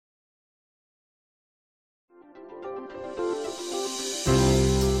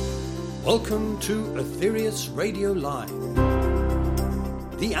Welcome to Aetherius Radio Live,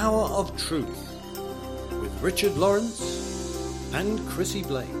 the hour of truth, with Richard Lawrence and Chrissy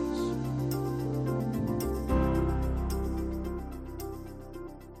Blaze.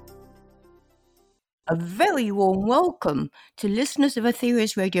 A very warm welcome to listeners of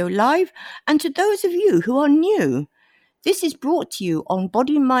Aetherius Radio Live and to those of you who are new. This is brought to you on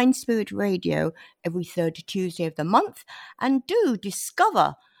Body, Mind, Spirit Radio every third Tuesday of the month, and do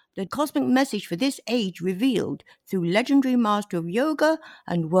discover the cosmic message for this age revealed through legendary master of yoga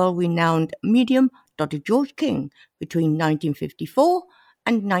and world-renowned medium Dr. George King between 1954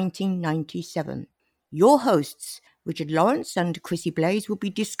 and 1997. Your hosts, Richard Lawrence and Chrissy Blaze, will be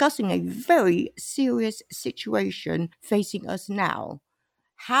discussing a very serious situation facing us now: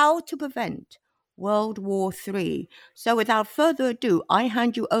 how to prevent World War III. So without further ado, I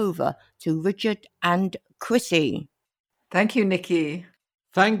hand you over to Richard and Chrissy. Thank you, Nikki.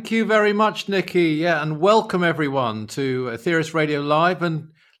 Thank you very much, Nikki. Yeah, and welcome everyone to Aetherius Radio Live, and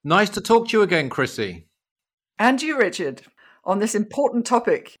nice to talk to you again, Chrissy. And you, Richard, on this important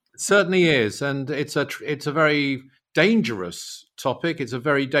topic. It certainly is, and it's a very dangerous topic. It's a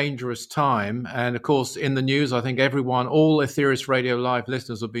very dangerous time, and of course, in the news, I think everyone, all Aetherius Radio Live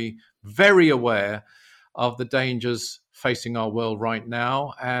listeners, will be very aware of the dangers facing our world right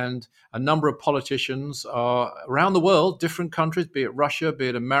now, and a number of politicians are around the world, different countries, be it Russia, be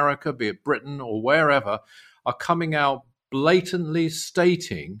it America, be it Britain, or wherever, are coming out blatantly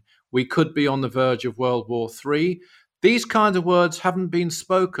stating we could be on the verge of World War III. These kinds of words haven't been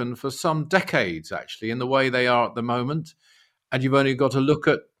spoken for some decades, actually, in the way they are at the moment. And you've only got to look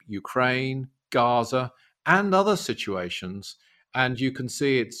at Ukraine, Gaza, and other situations, and you can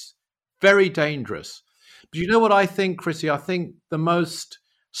see it's very dangerous. But you know what I think, Chrissy? I think the most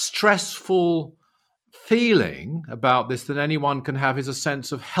stressful feeling about this that anyone can have is a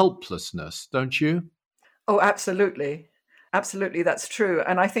sense of helplessness, don't you? Oh, absolutely. Absolutely, that's true.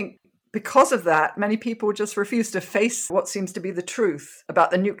 And I think because of that, many people just refuse to face what seems to be the truth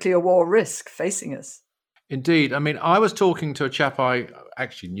about the nuclear war risk facing us. Indeed. I mean, I was talking to a chap I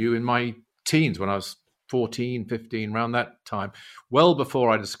actually knew in my teens when I was 14, 15, around that time, well before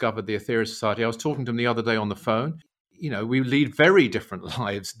I discovered the Aetherius Society. I was talking to him the other day on the phone. You know, we lead very different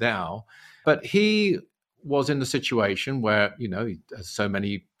lives now, but he was in the situation where, you know, as so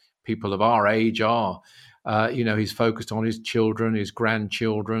many people of our age are, he's focused on his children, his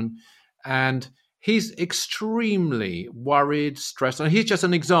grandchildren, and he's extremely worried, stressed. And he's just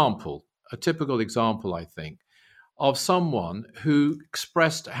an example, a typical example, I think, of someone who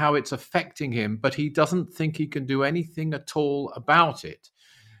expressed how it's affecting him, but he doesn't think he can do anything at all about it.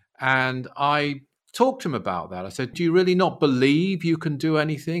 And I talked to him about that. I said, do you really not believe you can do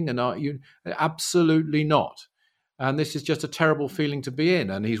anything? And are you? Absolutely not. And this is just a terrible feeling to be in.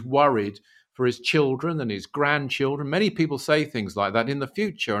 And he's worried for his children and his grandchildren. Many people say things like that in the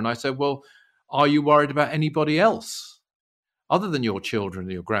future. And I said, well, are you worried about anybody else other than your children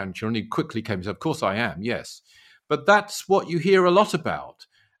and your grandchildren? He quickly came and said, of course I am, yes. But that's what you hear a lot about.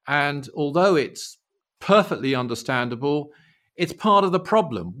 And although it's perfectly understandable, it's part of the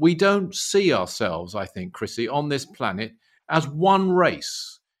problem. We don't see ourselves, I think, Chrissy, on this planet as one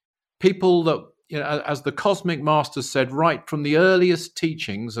race. People that, you know, as the Cosmic Masters said right from the earliest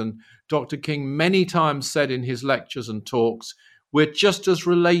teachings, and Dr. King many times said in his lectures and talks, we're just as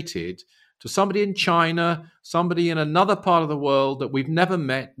related to somebody in China, somebody in another part of the world that we've never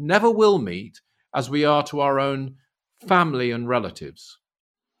met, never will meet, as we are to our own family and relatives.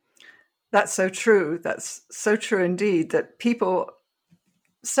 That's so true. That's so true indeed, that people,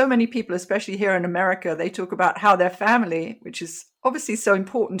 so many people, especially here in America, they talk about how their family, which is obviously so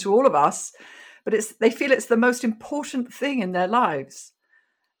important to all of us, but they feel it's the most important thing in their lives.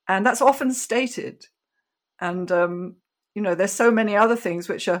 And that's often stated. And, there's so many other things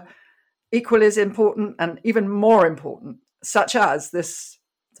which are equally as important and even more important, such as the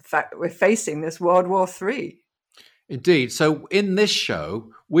fact that we're facing this World War III. Indeed. So in this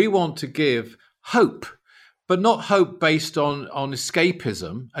show, we want to give hope, but not hope based on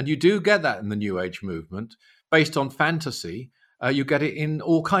escapism. And you do get that in the New Age movement, based on fantasy. You get it in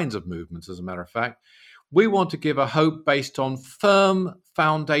all kinds of movements, as a matter of fact. We want to give a hope based on firm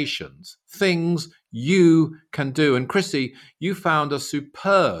foundations, things you can do. And Chrissy, you found a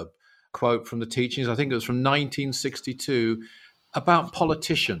superb quote from the teachings, I think it was from 1962, about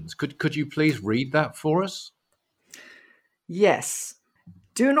politicians. Could you please read that for us? Yes.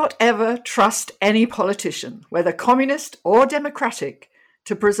 Do not ever trust any politician, whether communist or democratic,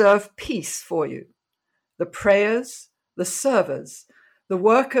 to preserve peace for you. The prayers, the servers, The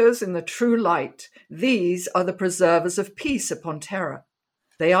workers in the true light, these are the preservers of peace upon terra.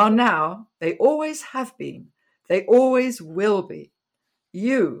 They are now, they always have been, they always will be.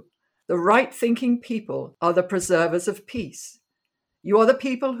 You, the right-thinking people, are the preservers of peace. You are the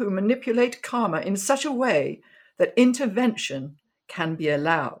people who manipulate karma in such a way that intervention can be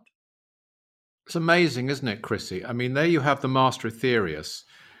allowed. It's amazing, isn't it, Chrissy? I mean, there you have the Master Aetherius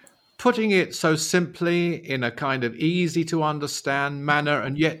putting it so simply in a kind of easy to understand manner.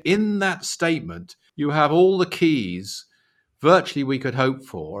 And yet in that statement, you have all the keys virtually we could hope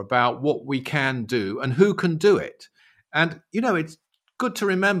for about what we can do and who can do it. And, it's good to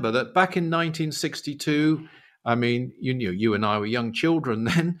remember that back in 1962, I mean, you and I were young children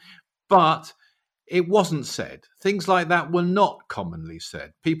then, but it wasn't said. Things like that were not commonly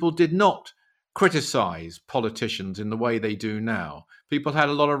said. People did not criticize politicians in the way they do now. People had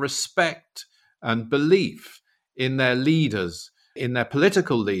a lot of respect and belief in their leaders, in their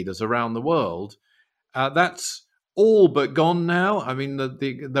political leaders around the world. That's all but gone now. I mean,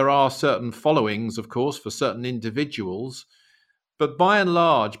 there are certain followings, of course, for certain individuals, but by and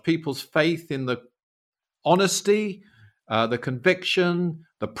large, people's faith in the honesty, the conviction,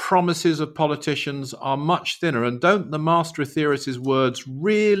 the promises of politicians are much thinner. And don't the Master Aetherius' words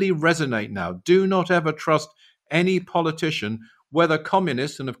really resonate now? Do not ever trust any politician, whether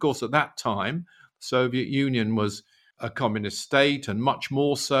communist, and of course at that time, the Soviet Union was a communist state, and much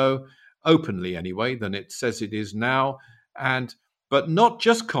more so, openly anyway, than it says it is now. But not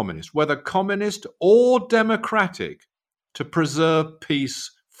just communist, whether communist or democratic, to preserve peace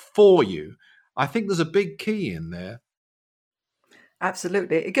for you. I think there's a big key in there.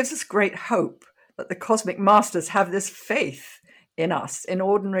 Absolutely. It gives us great hope that the cosmic masters have this faith in us, in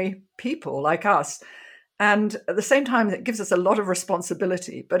ordinary people like us. And at the same time, it gives us a lot of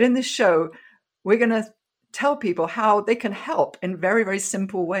responsibility. But in this show, we're going to tell people how they can help in very, very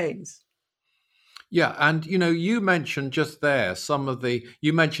simple ways. Yeah, and you mentioned just there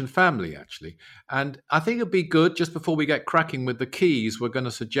you mentioned family actually. And I think it'd be good, just before we get cracking with the keys we're going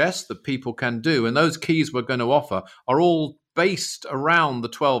to suggest that people can do, and those keys we're going to offer are all based around the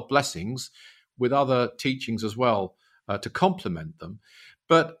 12 blessings with other teachings as well to complement them.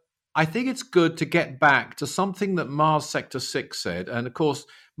 But I think it's good to get back to something that Mars Sector 6 said. And of course,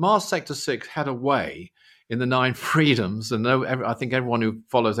 Mars Sector 6 had a way in the 9 Freedoms, and I think everyone who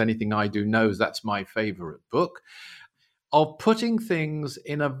follows anything I do knows that's my favorite book, of putting things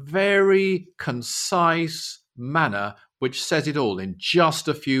in a very concise manner, which says it all in just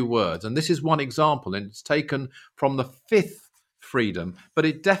a few words. And this is one example, and it's taken from the 5th freedom, but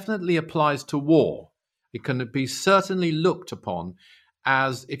it definitely applies to war. It can be certainly looked upon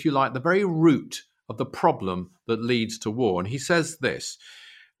as, if you like, the very root of the problem that leads to war. And he says this.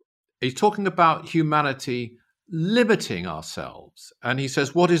 He's talking about humanity limiting ourselves. And he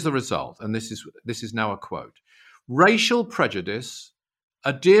says, what is the result? And this is now a quote. Racial prejudice,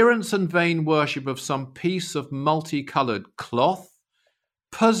 adherence and vain worship of some piece of multicolored cloth,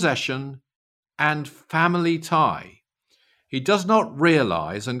 possession, and family tie. He does not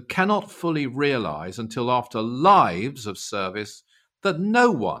realize and cannot fully realize until after lives of service that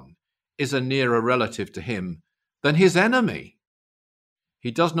no one is a nearer relative to him than his enemy. He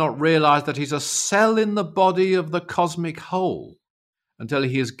does not realize that he's a cell in the body of the cosmic whole until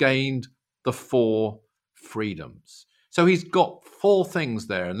he has gained the 4 freedoms. So he's got 4 things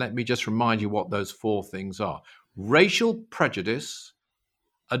there, and let me just remind you what those 4 things are. Racial prejudice,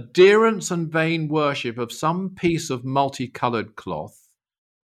 adherence and vain worship of some piece of multicolored cloth.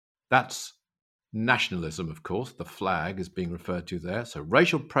 That's nationalism, of course. The flag is being referred to there. So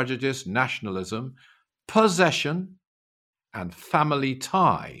racial prejudice, nationalism, possession, and family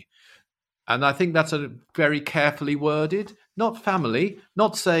tie. And I think that's a very carefully worded, not family,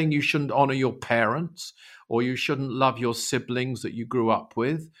 not saying you shouldn't honor your parents or you shouldn't love your siblings that you grew up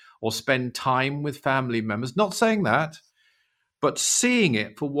with or spend time with family members, not saying that, but seeing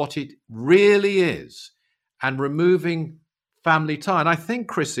it for what it really is and removing family tie. And I think,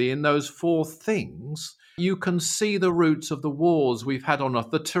 Chrissy, in those 4 things, you can see the roots of the wars we've had on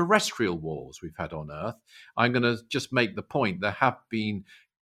Earth, the terrestrial wars we've had on Earth. I'm going to just make the point there have been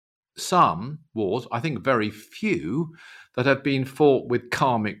some wars, I think very few, that have been fought with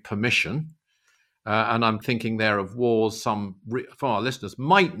karmic permission. And I'm thinking there of wars some for our listeners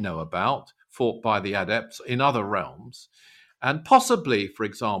might know about, fought by the adepts in other realms. And possibly, for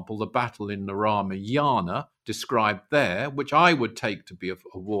example, the battle in Narayana described there, which I would take to be a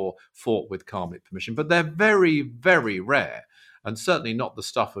war fought with karmic permission, but they're very, very rare, and certainly not the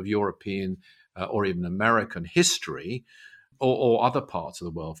stuff of European or even American history, or other parts of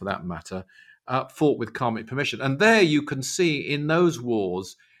the world for that matter. fought with karmic permission. And there you can see in those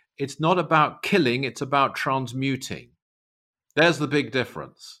wars, it's not about killing, it's about transmuting. There's the big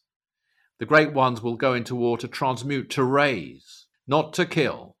difference. The great ones will go into war to transmute, to raise, not to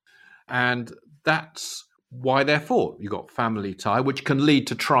kill. And that's why they're fought. You've got family tie, which can lead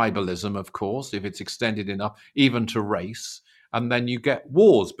to tribalism, of course, if it's extended enough, even to race. And then you get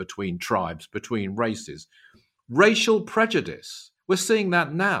wars between tribes, between races. Racial prejudice, we're seeing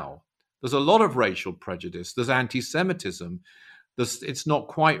that now. There's a lot of racial prejudice. There's anti-Semitism. It's not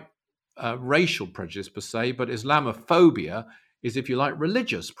quite racial prejudice per se, but Islamophobia is, if you like,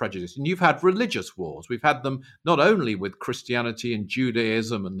 religious prejudice. And you've had religious wars. We've had them not only with Christianity and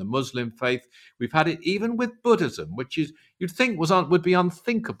Judaism and the Muslim faith, we've had it even with Buddhism, which is you'd think would be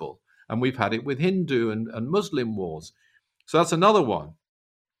unthinkable. And we've had it with Hindu and Muslim wars. So that's another one.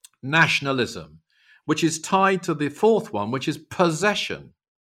 Nationalism, which is tied to the fourth one, which is possession.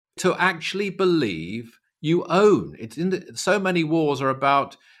 To actually believe you own. So many wars are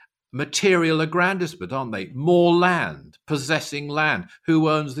about material aggrandizement, aren't they? More land, possessing land. Who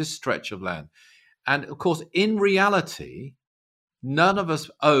owns this stretch of land? And of course, in reality, none of us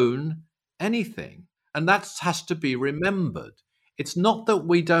own anything. And that has to be remembered. It's not that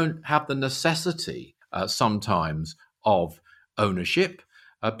we don't have the necessity sometimes of ownership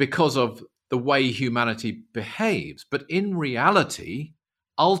because of the way humanity behaves. But in reality,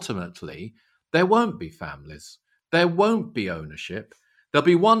 ultimately, there won't be families. There won't be ownership. There'll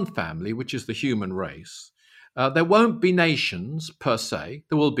be one family, which is the human race. There won't be nations per se.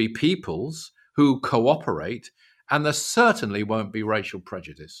 There will be peoples who cooperate, and there certainly won't be racial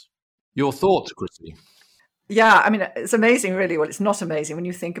prejudice. Your thoughts, Chrissy? Yeah, I mean, it's amazing, really. Well, it's not amazing when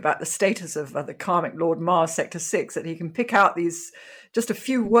you think about the status of the karmic Lord Mars, Sector 6, that he can pick out these, just a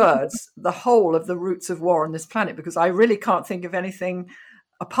few words, the whole of the roots of war on this planet, because I really can't think of anything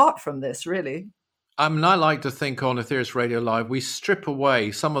apart from this, really. I mean, I like to think on Aetherius Radio Live, we strip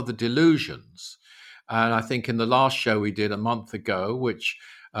away some of the delusions. And I think in the last show we did a month ago, which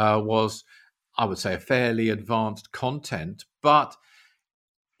was, I would say, a fairly advanced content, but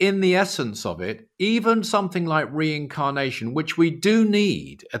in the essence of it, even something like reincarnation, which we do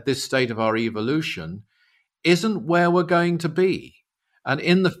need at this state of our evolution, isn't where we're going to be. And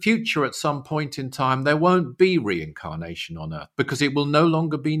in the future, at some point in time, there won't be reincarnation on Earth because it will no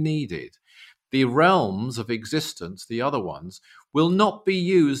longer be needed. The realms of existence, the other ones, will not be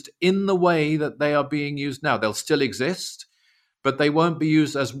used in the way that they are being used now. They'll still exist, but they won't be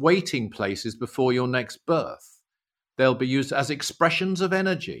used as waiting places before your next birth. They'll be used as expressions of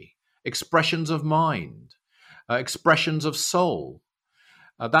energy, expressions of mind, expressions of soul.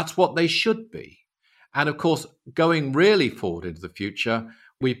 That's what they should be. And of course, going really forward into the future,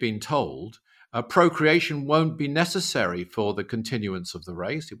 we've been told procreation won't be necessary for the continuance of the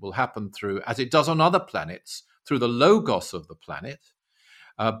race. It will happen through, as it does on other planets, through the logos of the planet.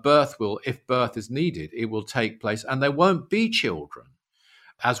 Birth will, if birth is needed, it will take place, and there won't be children.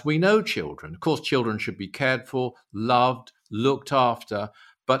 As we know children, of course, children should be cared for, loved, looked after,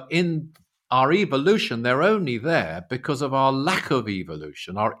 but in our evolution, they're only there because of our lack of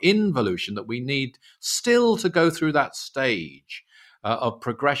evolution, our involution, that we need still to go through that stage of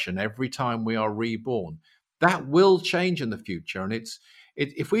progression every time we are reborn. That will change in the future. And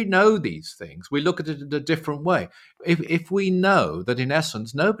if we know these things, we look at it in a different way. If we know that in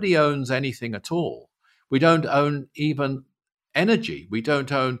essence, nobody owns anything at all, we don't own even energy, we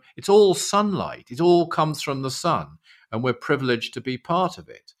don't own, it's all sunlight, it all comes from the sun, and we're privileged to be part of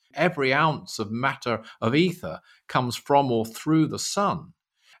it. Every ounce of matter, of ether, comes from or through the sun.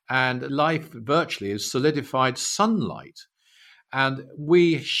 And life virtually is solidified sunlight. And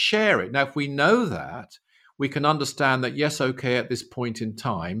we share it. Now, if we know that, we can understand that, yes, okay, at this point in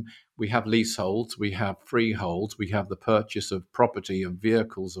time, we have leaseholds, we have freeholds, we have the purchase of property, of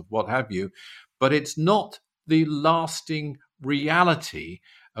vehicles, of what have you, but it's not the lasting reality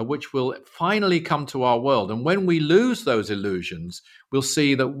which will finally come to our world. And when we lose those illusions, we'll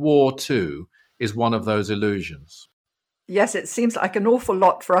see that war too is one of those illusions. Yes, it seems like an awful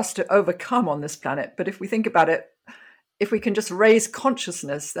lot for us to overcome on this planet. But if we think about it, if we can just raise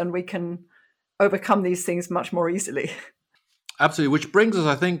consciousness, then we can overcome these things much more easily. Absolutely, which brings us,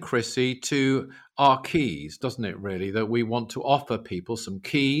 I think, Chrissy, to our keys, doesn't it, really? That we want to offer people some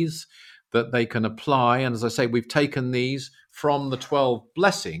keys that they can apply. And as I say, we've taken these from the 12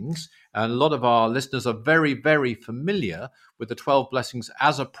 blessings, and a lot of our listeners are very, very familiar with the 12 blessings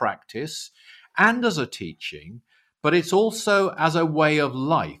as a practice and as a teaching, but it's also as a way of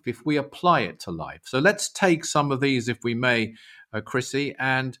life if we apply it to life. So let's take some of these, if we may, Chrissy.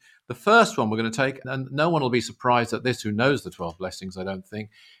 And The first one we're going to take, and no one will be surprised at this who knows the 12 blessings, I don't think,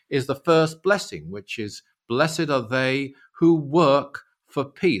 is the first blessing, which is blessed are they who work for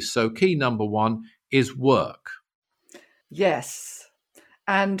peace. So key number one is work. Yes.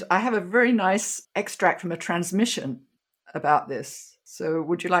 And I have a very nice extract from a transmission about this. So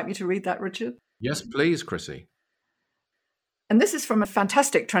would you like me to read that, Richard? Yes, please, Chrissy. And this is from a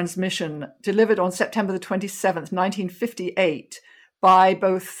fantastic transmission delivered on September the 27th, 1958, by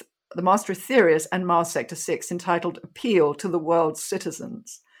both the Master Aetherius and Mars Sector 6, entitled Appeal to the World's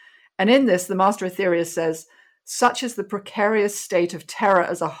Citizens. And in this, the Master Aetherius says, such is the precarious state of terror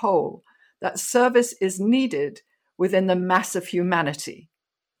as a whole, that service is needed within the mass of humanity.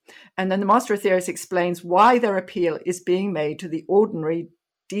 And then the Master Aetherius explains why their appeal is being made to the ordinary,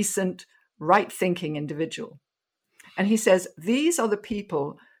 decent, right-thinking individual. And he says, these are the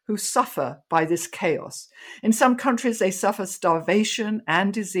people who suffer by this chaos. In some countries, they suffer starvation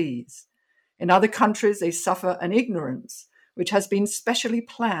and disease. In other countries, they suffer an ignorance which has been specially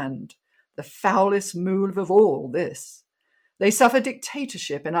planned, the foulest move of all this. They suffer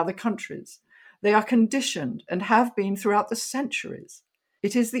dictatorship in other countries. They are conditioned and have been throughout the centuries.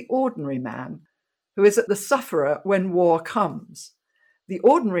 It is the ordinary man who is the sufferer when war comes. The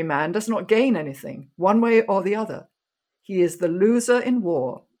ordinary man does not gain anything, one way or the other. He is the loser in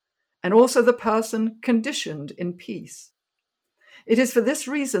war, and also the person conditioned in peace. It is for this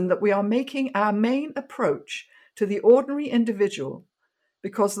reason that we are making our main approach to the ordinary individual,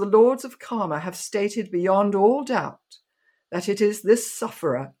 because the lords of karma have stated beyond all doubt that it is this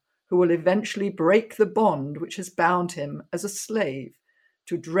sufferer who will eventually break the bond which has bound him as a slave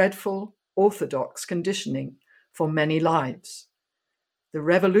to dreadful orthodox conditioning for many lives. The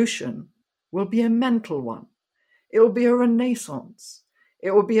revolution will be a mental one. It will be a renaissance.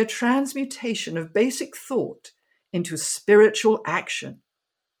 It will be a transmutation of basic thought into spiritual action.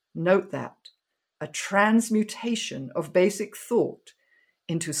 Note that, a transmutation of basic thought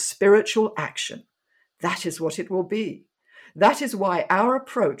into spiritual action. That is what it will be. That is why our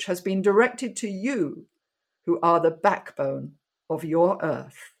approach has been directed to you, who are the backbone of your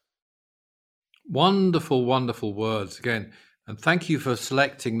earth. Wonderful, wonderful words again. And thank you for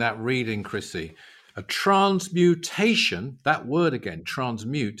selecting that reading, Chrissy. A transmutation, that word again,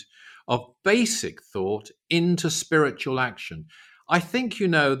 transmute, of basic thought into spiritual action. I think,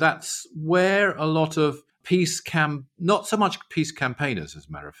 that's where a lot of not so much peace campaigners, as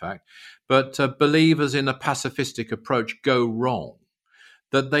a matter of fact, but believers in a pacifistic approach go wrong.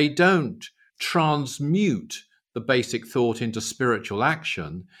 That they don't transmute the basic thought into spiritual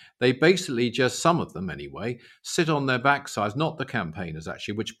action. They basically just, some of them anyway, sit on their backsides, not the campaigners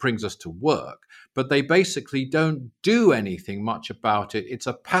actually, which brings us to work, but they basically don't do anything much about it. It's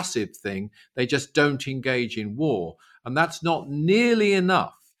a passive thing. They just don't engage in war. And that's not nearly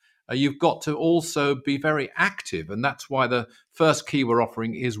enough. You've got to also be very active. And that's why the first key we're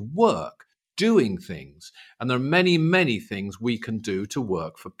offering is work, doing things. And there are many, many things we can do to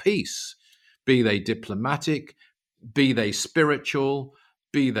work for peace. Be they diplomatic, be they spiritual,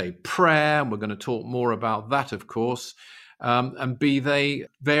 be they prayer, and we're going to talk more about that, of course, and be they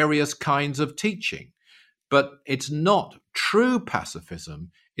various kinds of teaching. But it's not, true pacifism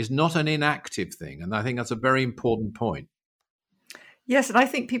is not an inactive thing, and I think that's a very important point. Yes, and I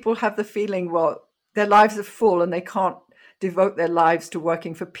think people have the feeling, well, their lives are full and they can't devote their lives to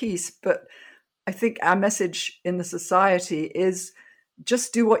working for peace, but I think our message in the society is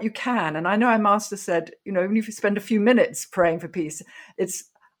just do what you can. And I know our master said, even if you spend a few minutes praying for peace, it's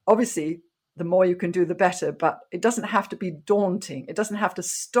obviously the more you can do, the better, but it doesn't have to be daunting. It doesn't have to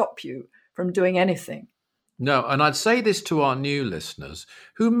stop you from doing anything. No, and I'd say this to our new listeners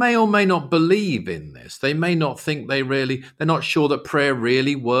who may or may not believe in this. They may not think they're not sure that prayer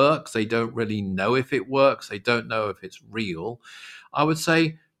really works. They don't really know if it works. They don't know if it's real. I would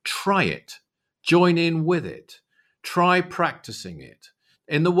say, try it. Join in with it. Try practicing it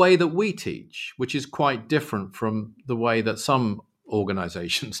in the way that we teach, which is quite different from the way that some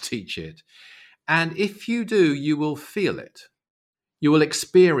organizations teach it. And if you do, you will feel it. You will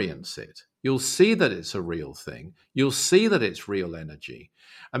experience it. You'll see that it's a real thing. You'll see that it's real energy.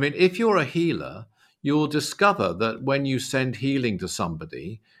 I mean, if you're a healer, you'll discover that when you send healing to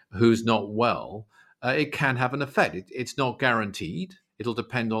somebody who's not well, it can have an effect. It's not guaranteed. It'll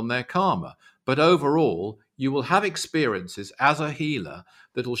depend on their karma. But overall, you will have experiences as a healer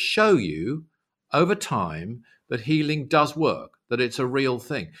that will show you over time that healing does work, that it's a real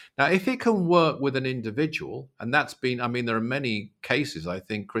thing. Now, if it can work with an individual, and that's been, there are many cases, I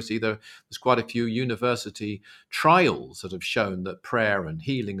think, Chrissy, there's quite a few university trials that have shown that prayer and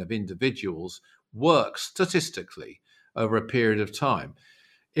healing of individuals works statistically over a period of time.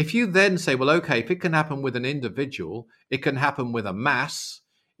 If you then say, well, okay, if it can happen with an individual, it can happen with a mass,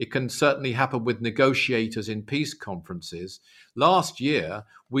 it can certainly happen with negotiators in peace conferences. Last year,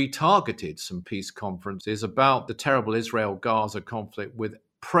 we targeted some peace conferences about the terrible Israel-Gaza conflict with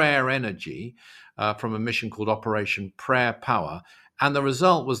prayer energy from a mission called Operation Prayer Power. And the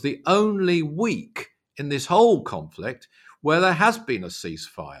result was the only week in this whole conflict where there has been a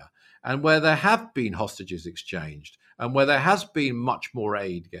ceasefire and where there have been hostages exchanged and where there has been much more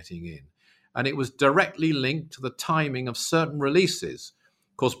aid getting in. And it was directly linked to the timing of certain releases.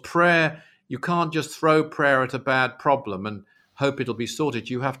 Of course, prayer, you can't just throw prayer at a bad problem and hope it'll be sorted.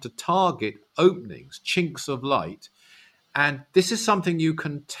 You have to target openings, chinks of light. And this is something you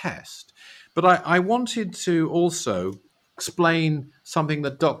can test. But I wanted to also explain something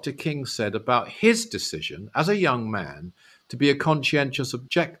that Dr. King said about his decision as a young man to be a conscientious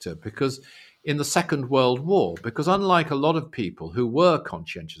objector, because in the Second World War, because unlike a lot of people who were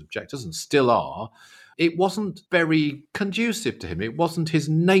conscientious objectors and still are, it wasn't very conducive to him. It wasn't his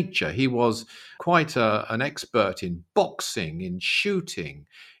nature. He was quite an expert in boxing, in shooting,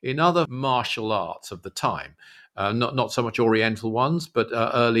 in other martial arts of the time, not so much Oriental ones, but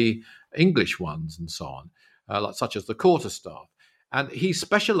early English ones and so on, such as the quarterstaff. And he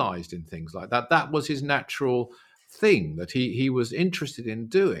specialized in things like that. That was his natural thing that he was interested in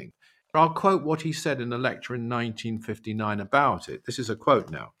doing. I'll quote what he said in a lecture in 1959 about it. This is a quote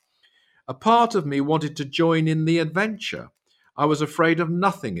now. "A part of me wanted to join in the adventure. I was afraid of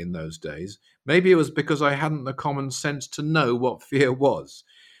nothing in those days. Maybe it was because I hadn't the common sense to know what fear was.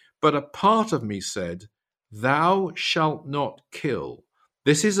 But a part of me said, 'Thou shalt not kill.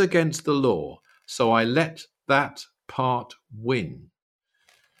 This is against the law.' So I let that part win."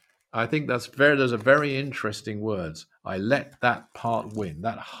 I think those are very interesting words. I let that part win,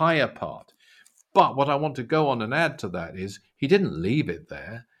 that higher part. But what I want to go on and add to that is he didn't leave it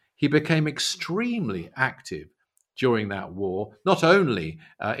there. He became extremely active during that war, not only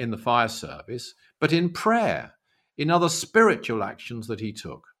in the fire service, but in prayer, in other spiritual actions that he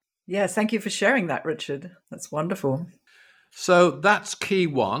took. Yes, thank you for sharing that, Richard. That's wonderful. So that's key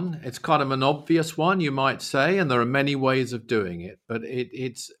one. It's kind of an obvious one, you might say, and there are many ways of doing it, but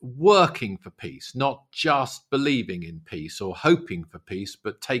it's working for peace, not just believing in peace or hoping for peace,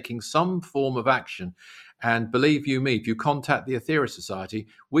 but taking some form of action. And believe you me, if you contact the Aetherius Society,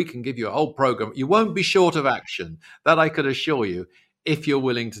 we can give you a whole program. You won't be short of action, that I could assure you, if you're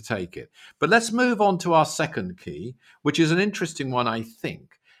willing to take it. But let's move on to our second key, which is an interesting one, I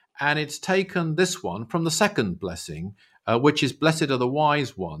think. And it's taken this one from the second blessing, which is blessed are the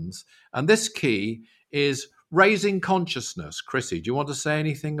wise ones. And this key is raising consciousness. Chrissy, do you want to say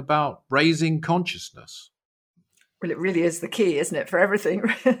anything about raising consciousness? Well, it really is the key, isn't it, for everything?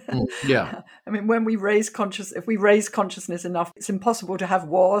 Yeah. I mean, if we raise consciousness enough, it's impossible to have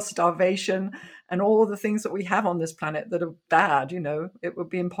war, starvation, and all the things that we have on this planet that are bad. It would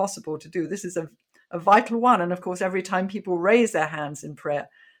be impossible to do. This is a vital one. And of course, every time people raise their hands in prayer,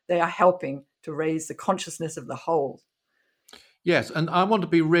 they are helping to raise the consciousness of the whole. Yes, and I want to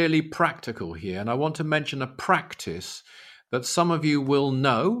be really practical here, and I want to mention a practice that some of you will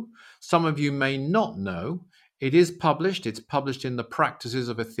know, some of you may not know. It is published. It's published in the Practices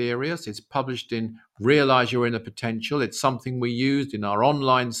of Aetherius. It's published in Realize Your Inner Potential. It's something we used in our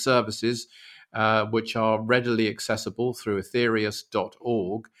online services, which are readily accessible through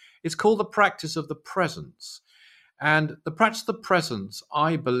aetherius.org. It's called the Practice of the Presence. And the Practice of the Presence,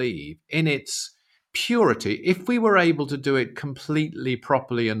 I believe, in its purity, if we were able to do it completely,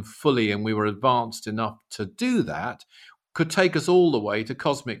 properly and fully, and we were advanced enough to do that, could take us all the way to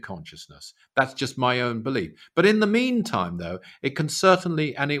cosmic consciousness. That's just my own belief. But in the meantime, though, it can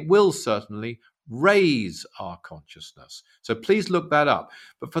certainly, and it will certainly, raise our consciousness. So please look that up.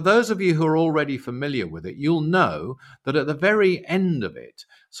 But for those of you who are already familiar with it, you'll know that at the very end of it,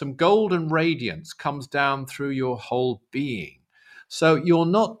 some golden radiance comes down through your whole being. So you're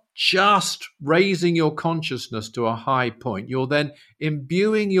not just raising your consciousness to a high point, you're then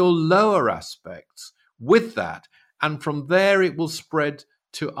imbuing your lower aspects with that, and from there it will spread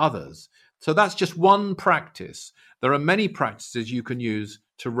to others. So that's just one practice. There are many practices you can use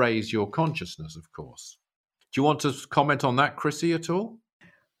to raise your consciousness, of course. Do you want to comment on that, Chrissy, at all?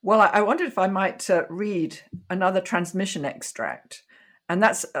 Well, I wondered if I might read another transmission extract. And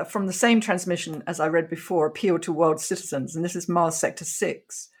that's from the same transmission as I read before, Appeal to World Citizens. And this is Mars Sector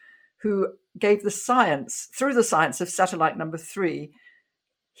 6, who gave the science, through the science of satellite number 3,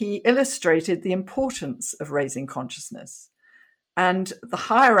 he illustrated the importance of raising consciousness. And the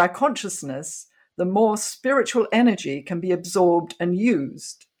higher our consciousness, the more spiritual energy can be absorbed and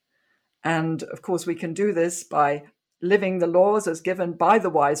used. And of course, we can do this by living the laws as given by the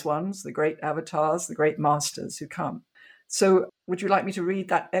wise ones, the great avatars, the great masters who come. So would you like me to read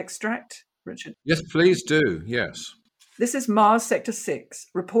that extract, Richard? Yes, please do. Yes. This is Mars Sector 6,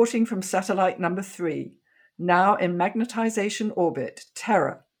 reporting from satellite number 3, now in magnetization orbit,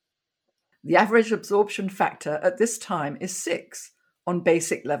 Terra. The average absorption factor at this time is 6 on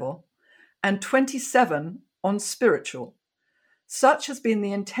basic level and 27 on spiritual. Such has been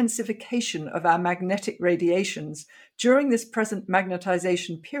the intensification of our magnetic radiations during this present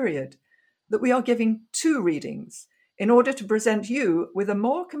magnetization period that we are giving 2 readings in order to present you with a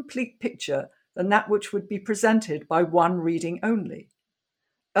more complete picture than that which would be presented by 1 reading only.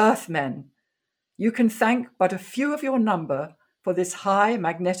 Earthmen, you can thank but a few of your number for this high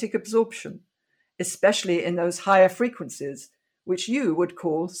magnetic absorption, especially in those higher frequencies, which you would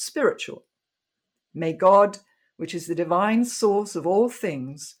call spiritual. May God, which is the divine source of all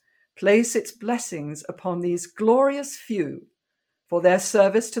things, place its blessings upon these glorious few for their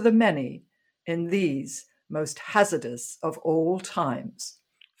service to the many in these most hazardous of all times.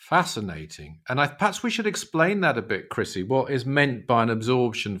 Fascinating. And perhaps we should explain that a bit, Chrissy. What is meant by an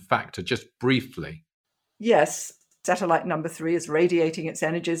absorption factor, just briefly? Yes, satellite number 3 is radiating its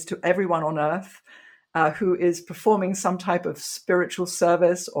energies to everyone on Earth who is performing some type of spiritual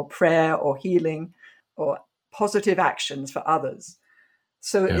service or prayer or healing or positive actions for others.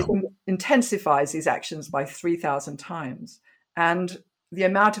 So it intensifies these actions by 3,000 times. And the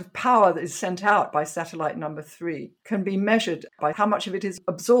amount of power that is sent out by satellite number 3 can be measured by how much of it is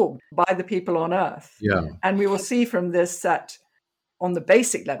absorbed by the people on Earth. Yeah. And we will see from this that on the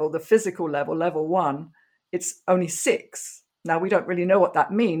basic level, the physical level, level 1, it's only 6. Now, we don't really know what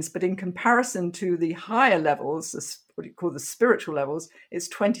that means, but in comparison to the higher levels, what you call the spiritual levels, it's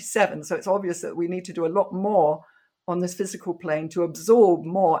 27. So it's obvious that we need to do a lot more on this physical plane to absorb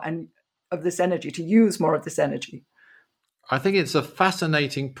more of this energy, to use more of this energy. I think it's a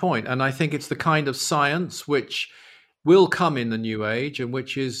fascinating point, and I think it's the kind of science which will come in the New Age and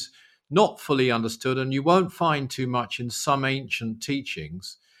which is not fully understood, and you won't find too much in some ancient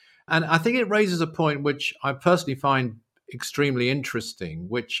teachings. And I think it raises a point which I personally find extremely interesting,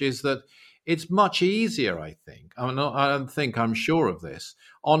 which is that it's much easier, I think, I'm sure of this,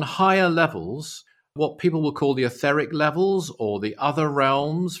 on higher levels, what people will call the etheric levels or the other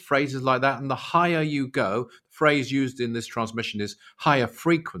realms, phrases like that. And the higher you go, the phrase used in this transmission is higher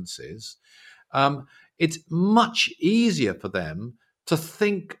frequencies. It's much easier for them to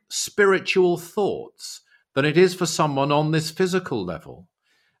think spiritual thoughts than it is for someone on this physical level,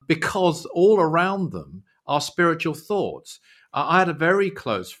 because all around them are spiritual thoughts. I had a very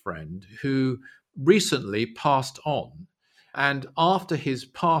close friend who recently passed on, and after his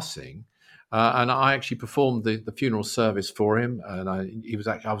passing, and I actually performed the funeral service for him, and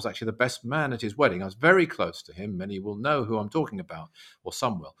I was actually the best man at his wedding. I was very close to him. Many will know who I'm talking about, or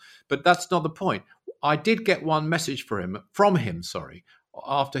some will. But that's not the point. I did get one message from him,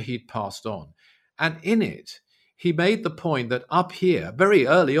 after he'd passed on. And in it, he made the point that up here, very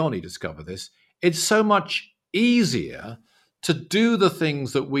early on he discovered this, it's so much easier to do the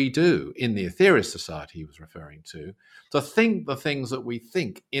things that we do in the Aetherius Society he was referring to think the things that we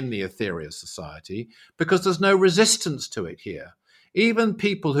think in the Aetherius Society, because there's no resistance to it here. Even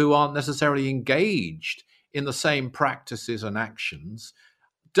people who aren't necessarily engaged in the same practices and actions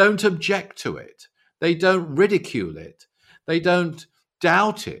don't object to it. They don't ridicule it. They don't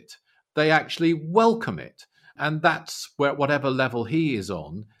doubt it. They actually welcome it. And that's where, whatever level he is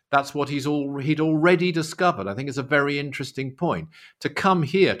on, that's what he'd already discovered. I think it's a very interesting point. To come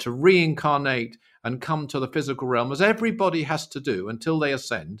here, to reincarnate and come to the physical realm, as everybody has to do until they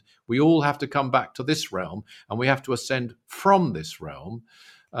ascend. We all have to come back to this realm, and we have to ascend from this realm.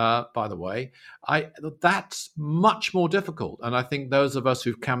 By the way, that's much more difficult. And I think those of us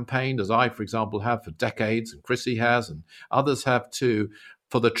who've campaigned, as I, for example, have for decades, and Chrissy has, and others have too,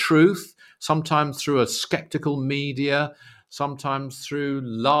 for the truth, sometimes through a skeptical media, sometimes through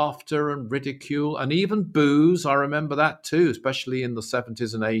laughter and ridicule and even booze. I remember that too, especially in the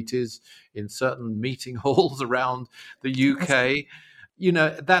 70s and 80s in certain meeting halls around the UK. You know,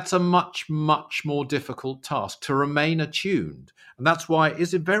 that's a much, much more difficult task, to remain attuned. And that's why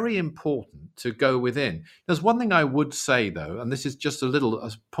it's very important to go within. There's one thing I would say, though, and this is just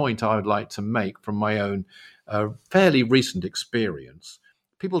a point I would like to make from my own fairly recent experience.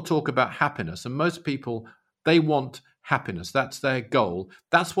 People talk about happiness, and most people, they want happiness. That's their goal.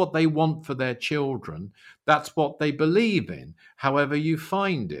 That's what they want for their children. That's what they believe in, however you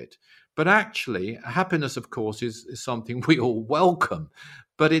find it. But actually, happiness, of course, is something we all welcome,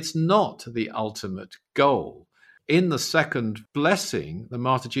 but it's not the ultimate goal. in the second blessing, the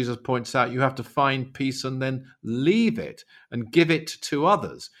Master Jesus points out you have to find peace and then leave it and give it to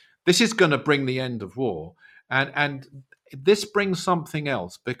others. This is going to bring the end of war. And this brings something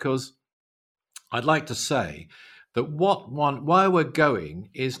else, because I'd like to say that why we're going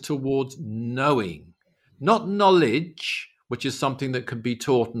is towards knowing, not knowledge, which is something that can be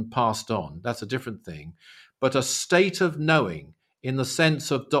taught and passed on. That's a different thing. But a state of knowing, in the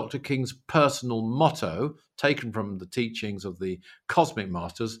sense of Dr. King's personal motto, taken from the teachings of the Cosmic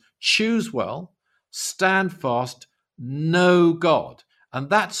Masters: choose well, stand fast, know God. And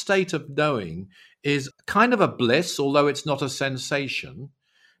that state of knowing is kind of a bliss, although it's not a sensation,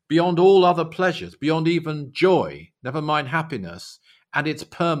 beyond all other pleasures, beyond even joy, never mind happiness, and it's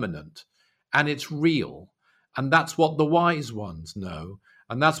permanent, and it's real. And that's what the wise ones know,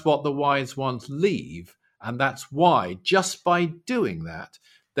 and that's what the wise ones leave. And that's why, just by doing that,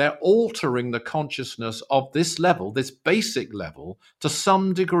 they're altering the consciousness of this level, this basic level, to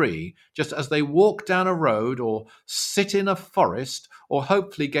some degree, just as they walk down a road or sit in a forest or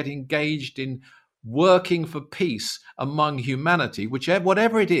hopefully get engaged in working for peace among humanity,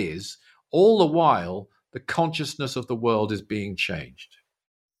 whatever it is, all the while the consciousness of the world is being changed.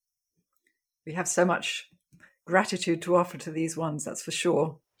 We have so much gratitude to offer to these ones, that's for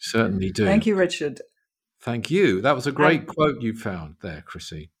sure. Certainly do. Thank you, Richard. Thank you. That was a great quote you found there,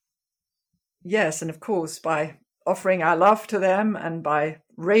 Chrissy. Yes, and of course, by offering our love to them and by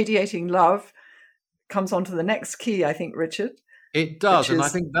radiating love, comes on to the next key, I think, Richard. It does, and I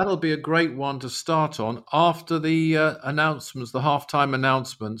think that'll be a great one to start on after the announcements, the halftime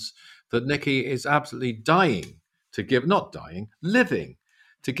announcements, that Nikki is absolutely dying to give, not dying, living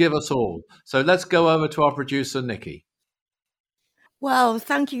to give us all. So let's go over to our producer, Nikki. Well,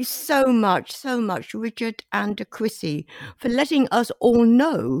 thank you so much, Richard and Chrissy, for letting us all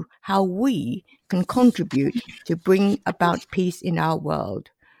know how we can contribute to bring about peace in our world.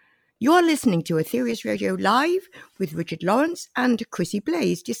 You are listening to Aetherius Radio Live with Richard Lawrence and Chrissy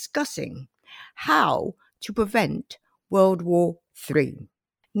Blaze discussing how to prevent World War III.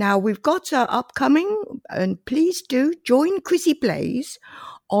 Now, we've got upcoming, and please do join Chrissy Blaze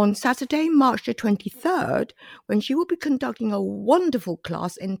on Saturday, March the 23rd, when she will be conducting a wonderful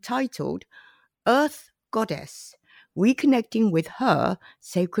class entitled Earth Goddess, Reconnecting with Her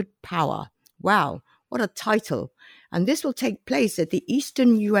Sacred Power. Wow, what a title. And this will take place at the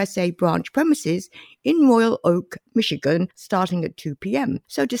Eastern USA branch premises in Royal Oak, Michigan, starting at 2 p.m.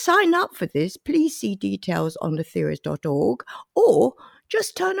 So to sign up for this, please see details on aetherius.org, or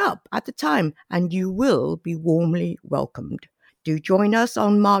just turn up at the time and you will be warmly welcomed. Do join us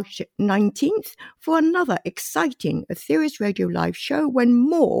on March 19th for another exciting Aetherius Radio Live show when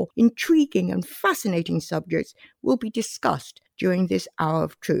more intriguing and fascinating subjects will be discussed during this hour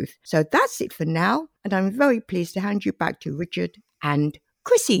of truth. So that's it for now, and I'm very pleased to hand you back to Richard and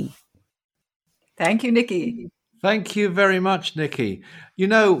Chrissy. Thank you, Nikki. Thank you very much, Nikki. You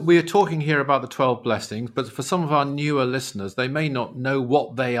know, we're talking here about the 12 blessings, but for some of our newer listeners, they may not know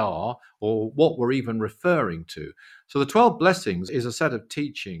what they are or what we're even referring to. So the 12 blessings is a set of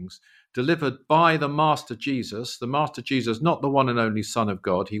teachings delivered by the Master Jesus, not the one and only Son of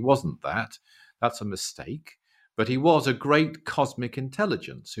God. He wasn't that. That's a mistake. But he was a great cosmic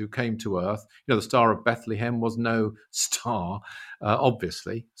intelligence who came to Earth. You know, the Star of Bethlehem was no star,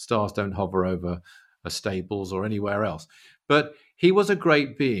 obviously. Stars don't hover over stables or anywhere else. But he was a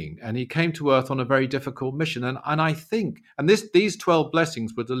great being, and he came to Earth on a very difficult mission. And I think, these 12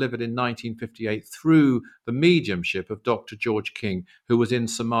 blessings were delivered in 1958 through the mediumship of Dr. George King, who was in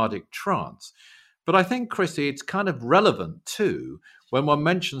samadhic trance. But I think, Chrissy, it's kind of relevant too when one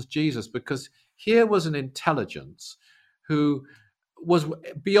mentions Jesus, because here was an intelligence who was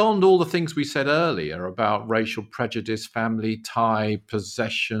beyond all the things we said earlier about racial prejudice, family tie,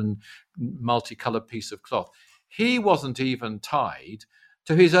 possession, multicolored piece of cloth. He wasn't even tied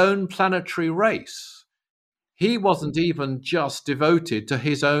to his own planetary race. He wasn't even just devoted to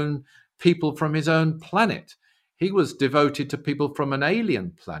his own people from his own planet. He was devoted to people from an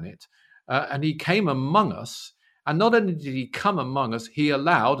alien planet, and he came among us. And not only did he come among us, he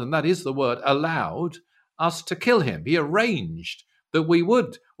allowed, and that is the word, allowed us to kill him. He arranged that we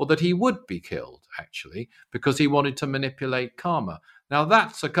would, or that he would be killed, actually, because he wanted to manipulate karma. Now,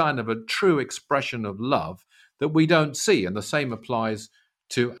 that's a kind of a true expression of love that we don't see, and the same applies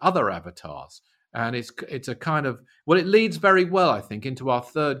to other avatars. And it's a kind of, well, it leads very well, I think, into our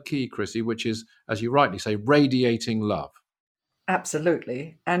third key, Chrissy, which is, as you rightly say, radiating love.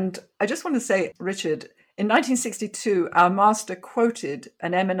 Absolutely. And I just want to say, Richard, in 1962, our master quoted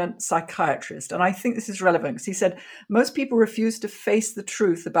an eminent psychiatrist, and I think this is relevant because he said, most people refuse to face the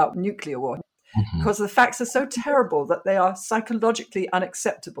truth about nuclear war. because the facts are so terrible that they are psychologically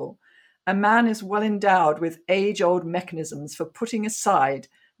unacceptable. A man is well endowed with age-old mechanisms for putting aside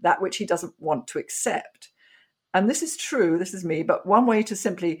that which he doesn't want to accept. And this is true, this is me, but one way to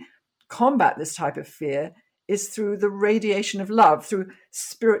simply combat this type of fear is through the radiation of love, through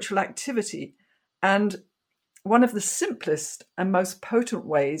spiritual activity. And one of the simplest and most potent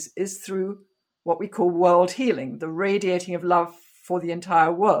ways is through what we call world healing, the radiating of love for the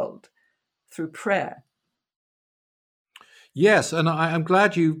entire world through prayer. Yes, and I'm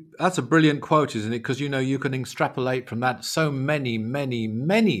glad that's a brilliant quote, isn't it? Because, you can extrapolate from that so many, many,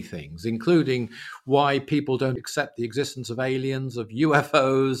 many things, including why people don't accept the existence of aliens, of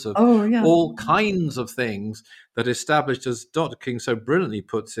UFOs, of all kinds of things that established, as Dr. King so brilliantly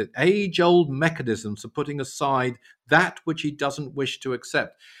puts it, age-old mechanisms of putting aside that which he doesn't wish to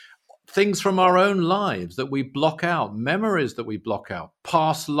accept. Things from our own lives that we block out, memories that we block out,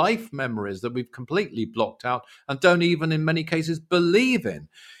 past life memories that we've completely blocked out and don't even in many cases believe in.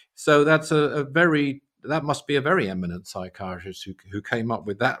 So that's that must be a very eminent psychiatrist who came up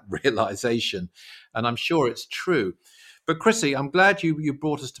with that realization. And I'm sure it's true. But Chrissy, I'm glad you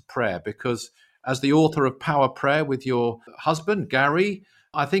brought us to prayer, because as the author of Power Prayer with your husband, Gary,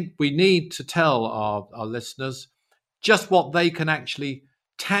 I think we need to tell our listeners just what they can actually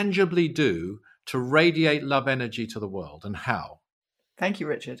tangibly do to radiate love energy to the world, and how. Thank you,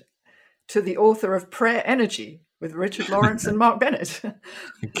 Richard. To the author of Prayer Energy with Richard Lawrence and Mark Bennett.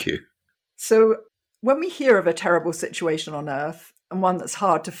 Thank you. So when we hear of a terrible situation on Earth, and one that's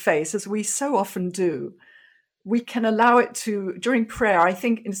hard to face, as we so often do, we can allow it to, during prayer, I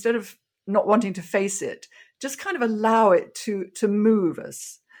think, instead of not wanting to face it, just kind of allow it to move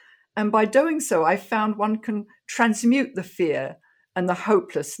us. And by doing so, I found one can transmute the fear and the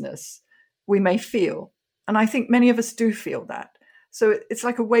hopelessness we may feel. And I think many of us do feel that. So it's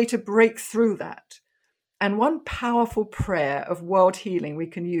like a way to break through that. And one powerful prayer of world healing we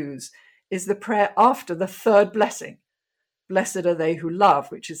can use is the prayer after the third blessing. Blessed are they who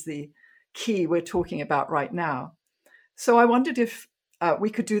love, which is the key we're talking about right now. So I wondered if we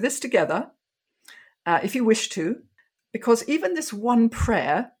could do this together, if you wish to, because even this one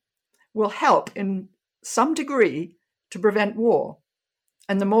prayer will help in some degree to prevent war.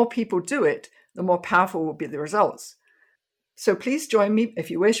 And the more people do it, the more powerful will be the results. So please join me, if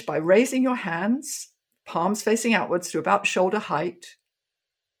you wish, by raising your hands, palms facing outwards to about shoulder height,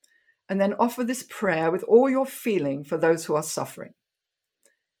 and then offer this prayer with all your feeling for those who are suffering.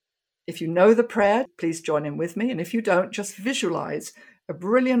 If you know the prayer, please join in with me. And if you don't, just visualize a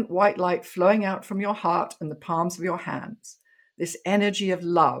brilliant white light flowing out from your heart and the palms of your hands. This energy of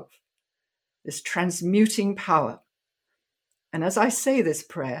love, this transmuting power. And as I say this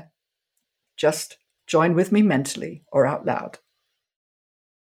prayer, just join with me mentally or out loud.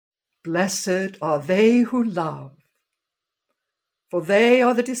 Blessed are they who love, for they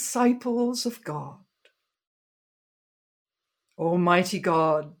are the disciples of God. Almighty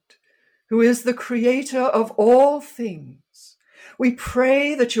God, who is the creator of all things, we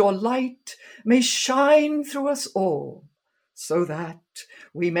pray that your light may shine through us all, so that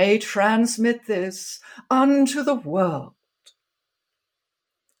we may transmit this unto the world.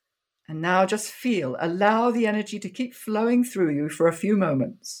 And now just allow the energy to keep flowing through you for a few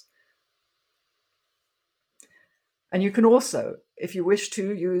moments. And you can also, if you wish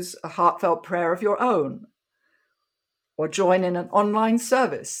to, use a heartfelt prayer of your own, or join in an online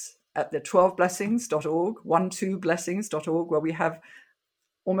service at the 12blessings.org, 12blessings.org, where we have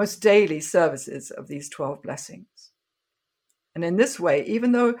almost daily services of these 12 blessings. And in this way,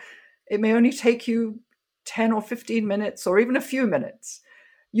 even though it may only take you 10 or 15 minutes, or even a few minutes,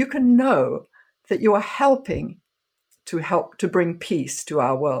 you can know that you are helping to bring peace to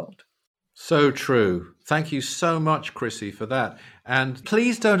our world. So true. Thank you so much, Chrissy, for that. And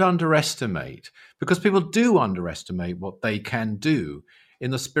please don't underestimate, because people do underestimate what they can do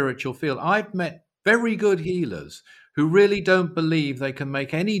in the spiritual field. I've met very good healers who really don't believe they can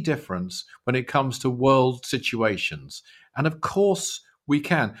make any difference when it comes to world situations. And of course we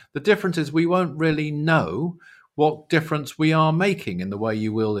can. The difference is we won't really know what difference we are making in the way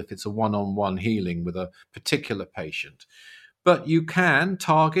you will if it's a one-on-one healing with a particular patient. But you can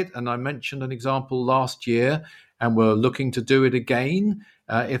target, and I mentioned an example last year, and we're looking to do it again.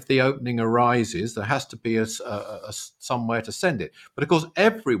 If the opening arises, there has to be a somewhere to send it. But of course,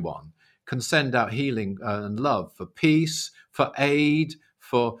 everyone can send out healing and love for peace, for aid,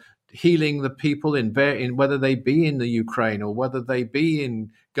 for healing the people in whether they be in the Ukraine or whether they be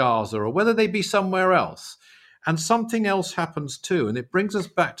in Gaza or whether they be somewhere else. And something else happens too. And it brings us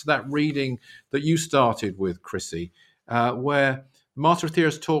back to that reading that you started with, Chrissy, where Mater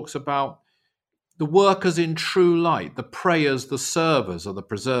Aetherius talks about the workers in true light, the prayers, the servers, are the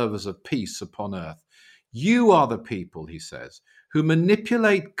preservers of peace upon earth. You are the people, he says, who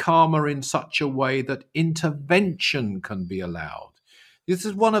manipulate karma in such a way that intervention can be allowed. This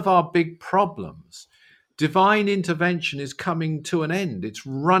is one of our big problems. Divine intervention is coming to an end. It's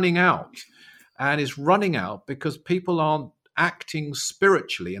running out. And it's running out because people aren't acting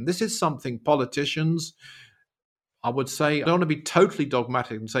spiritually. And this is something politicians, I would say, I don't want to be totally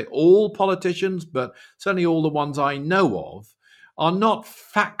dogmatic and say all politicians, but certainly all the ones I know of, are not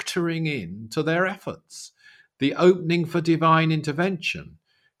factoring in to their efforts. The opening for divine intervention,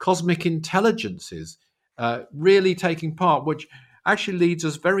 cosmic intelligences really taking part, which actually leads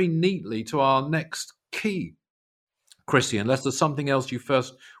us very neatly to our next key. Chrissy, unless there's something else you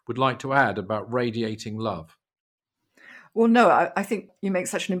first would like to add about radiating love. Well, no, I think you make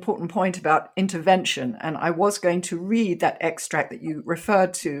such an important point about intervention. And I was going to read that extract that you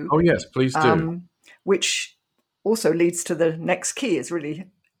referred to. Oh, yes, please do. Which also leads to the next key,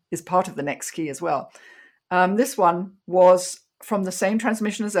 is part of the next key as well. This one was from the same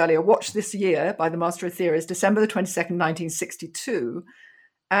transmission as earlier, Watch This Year by the Master Aetherius, December the 22nd, 1962.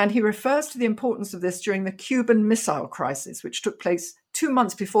 And he refers to the importance of this during the Cuban Missile Crisis, which took place 2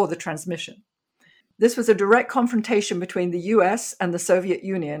 months before the transmission. This was a direct confrontation between the US and the Soviet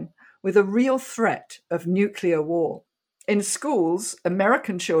Union with a real threat of nuclear war. In schools,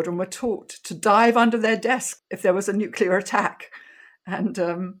 American children were taught to dive under their desk if there was a nuclear attack. And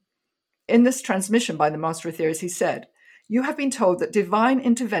in this transmission by the Master Aetherius, he said, "You have been told that divine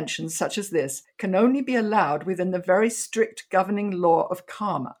interventions such as this can only be allowed within the very strict governing law of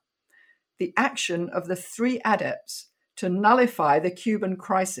karma. The action of the 3 adepts to nullify the Cuban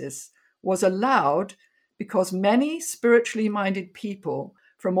crisis was allowed because many spiritually minded people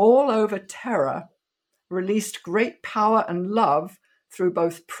from all over Terra released great power and love through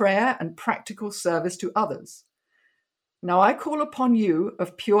both prayer and practical service to others. Now I call upon you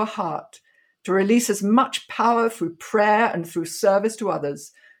of pure heart to release as much power through prayer and through service to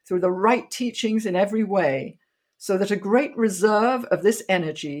others, through the right teachings in every way, so that a great reserve of this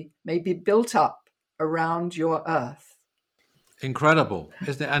energy may be built up around your earth." Incredible,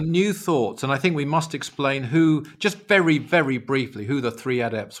 isn't it? And new thoughts. And I think we must explain who, just very, very briefly, who the 3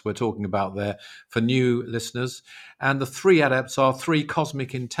 adepts we're talking about there for new listeners. And the 3 adepts are 3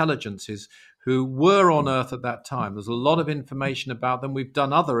 cosmic intelligences who were on Earth at that time. There's a lot of information about them. We've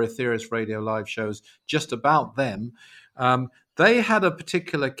done other Aetherius Radio Live shows just about them. They had a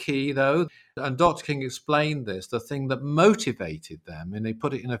particular key, though, and Dr. King explained this, the thing that motivated them, and they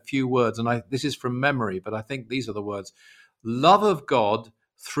put it in a few words, and this is from memory, but I think these are the words: love of God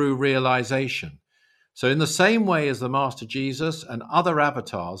through realization. So in the same way as the Master Jesus and other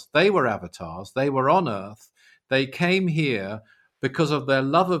avatars, they were on Earth, they came here because of their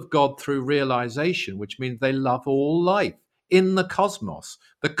love of God through realization, which means they love all life in the cosmos,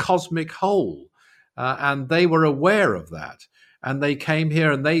 the cosmic whole. And they were aware of that. And they came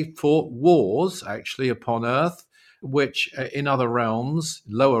here and they fought wars, actually, upon Earth, which in other realms,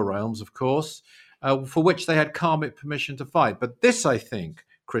 lower realms, of course, for which they had karmic permission to fight. But this, I think,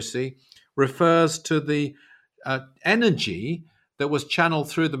 Chrissy, refers to the energy that was channeled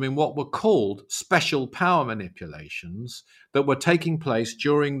through them in what were called special power manipulations that were taking place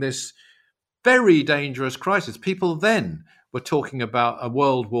during this very dangerous crisis. People then were talking about a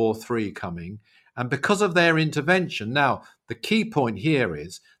World War III coming, and because of their intervention, now the key point here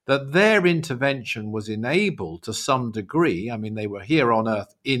is that their intervention was enabled to some degree. I mean, they were here on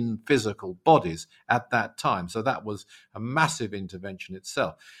Earth in physical bodies at that time, so that was a massive intervention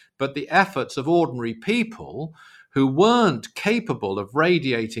itself. But the efforts of ordinary people who weren't capable of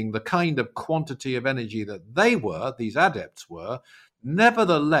radiating the kind of quantity of energy that they were, these adepts were,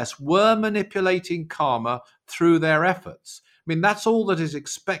 nevertheless were manipulating karma through their efforts. I mean, that's all that is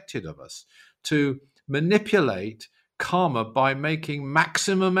expected of us, to manipulate karma by making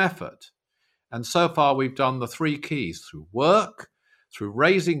maximum effort. And so far we've done the 3 keys: through work, through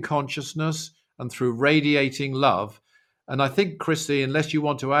raising consciousness, and through radiating love. And I think, Chrissy, unless you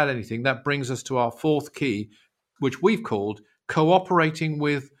want to add anything, that brings us to our 4th key, which we've called cooperating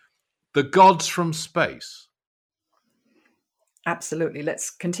with the gods from space. Absolutely. Let's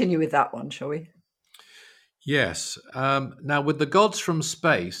continue with that one, shall we? Yes. Now, with the gods from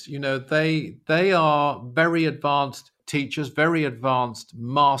space, they are very advanced teachers, very advanced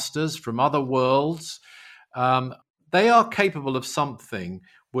masters from other worlds. They are capable of something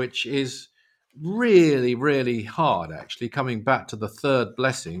which is really, really hard, actually, coming back to the 3rd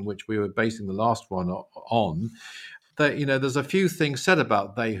blessing, which we were basing the last one on. That, there's a few things said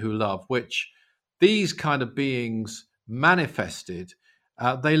about they who love, which these kind of beings manifested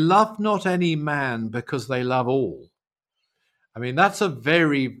They love not any man because they love all. I mean, that's a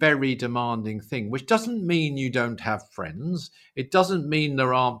very, very demanding thing, which doesn't mean you don't have friends. It doesn't mean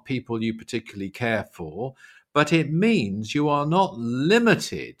there aren't people you particularly care for, but it means you are not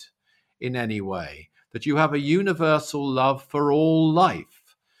limited in any way, that you have a universal love for all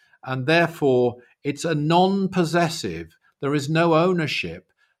life. And therefore, it's a non-possessive. There is no ownership.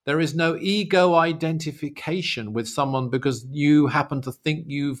 There is no ego identification with someone because you happen to think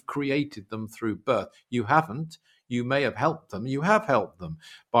you've created them through birth. You haven't. You may have helped them. You have helped them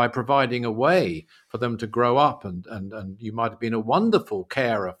by providing a way for them to grow up, and you might have been a wonderful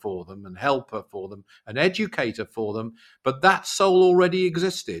carer for them and helper for them, an educator for them. But that soul already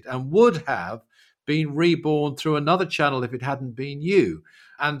existed and would have been reborn through another channel if it hadn't been you.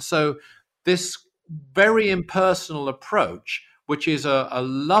 And so this very impersonal approach, which is a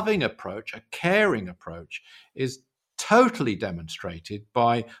loving approach, a caring approach, is totally demonstrated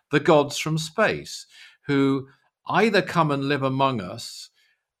by the gods from space, who either come and live among us,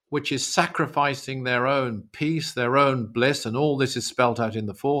 which is sacrificing their own peace, their own bliss, and all this is spelt out in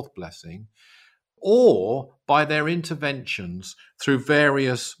the fourth blessing, or by their interventions through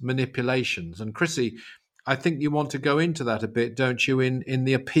various manipulations. And Chrissy, I think you want to go into that a bit, don't you, in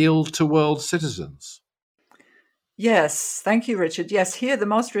the appeal to world citizens? Yes, thank you, Richard. Yes, here the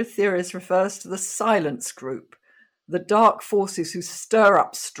Master Aetherius refers to the silence group, the dark forces who stir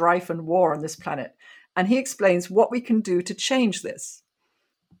up strife and war on this planet. And he explains what we can do to change this.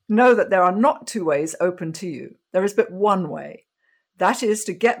 Know that there are not two ways open to you. There is but one way. That is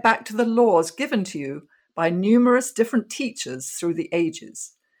to get back to the laws given to you by numerous different teachers through the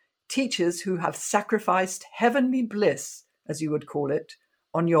ages. Teachers who have sacrificed heavenly bliss, as you would call it,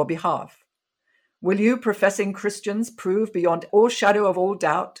 on your behalf. Will you, professing Christians, prove beyond all shadow of all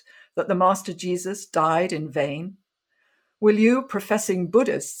doubt that the Master Jesus died in vain? Will you, professing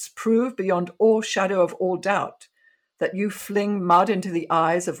Buddhists, prove beyond all shadow of all doubt that you fling mud into the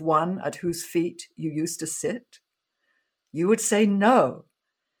eyes of one at whose feet you used to sit? You would say no,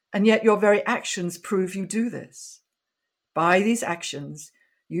 and yet your very actions prove you do this. By these actions,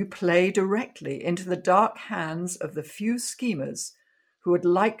 you play directly into the dark hands of the few schemers who would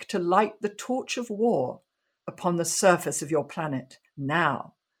like to light the torch of war upon the surface of your planet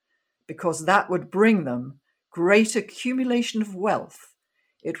now, because that would bring them great accumulation of wealth.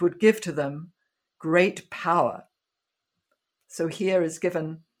 It would give to them great power. So here is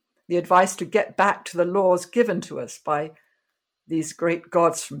given the advice to get back to the laws given to us by these great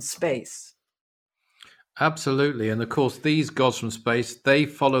gods from space. Absolutely. And of course, these gods from space, they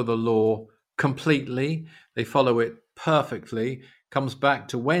follow the law completely. They follow it perfectly. Comes back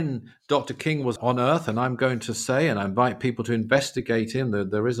to when Dr. King was on Earth, and I'm going to say, and I invite people to investigate him,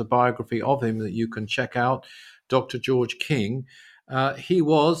 there is a biography of him that you can check out, Dr. George King. He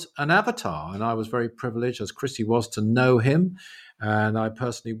was an avatar, and I was very privileged, as Chrissy was, to know him, and I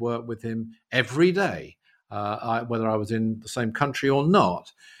personally worked with him every day, whether I was in the same country or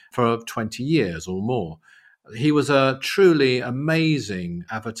not, for 20 years or more. He was a truly amazing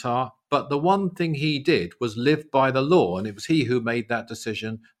avatar, but the one thing he did was live by the law, and it was he who made that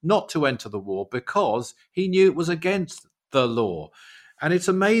decision not to enter the war because he knew it was against the law. And it's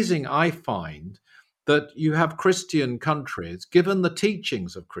amazing, I find, that you have Christian countries, given the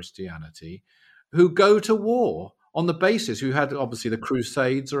teachings of Christianity, who go to war on the basis, who had obviously the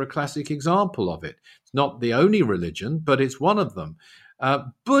Crusades are a classic example of it. It's not the only religion, but it's one of them.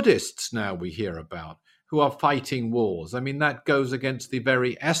 Buddhists now we hear about, who are fighting wars. I mean, that goes against the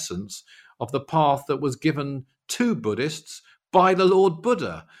very essence of the path that was given to Buddhists by the Lord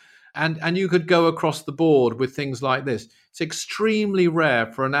Buddha. And you could go across the board with things like this. It's extremely rare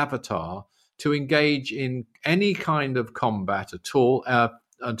for an avatar to engage in any kind of combat at all,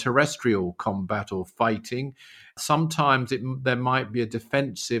 terrestrial combat or fighting. Sometimes there might be a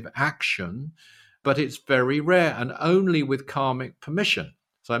defensive action, but it's very rare and only with karmic permission.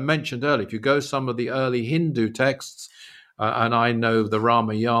 So I mentioned earlier, if you go some of the early Hindu texts, and I know the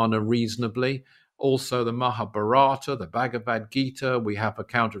Ramayana reasonably, also the Mahabharata, the Bhagavad Gita, we have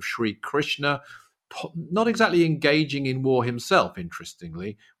account of Sri Krishna, not exactly engaging in war himself,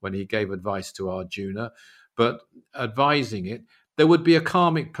 interestingly, when he gave advice to Arjuna, but advising it. There would be a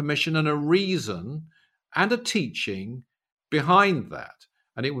karmic permission and a reason and a teaching behind that.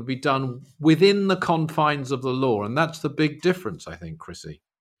 And it would be done within the confines of the law. And that's the big difference, I think, Chrissy.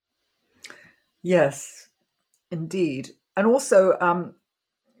 Yes, indeed. And also,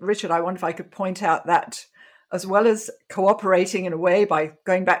 Richard, I wonder if I could point out that as well as cooperating in a way by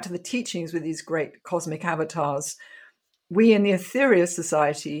going back to the teachings with these great cosmic avatars, we in the Aetherius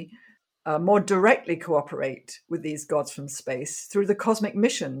Society more directly cooperate with these gods from space through the cosmic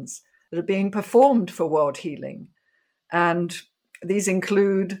missions that are being performed for world healing. And these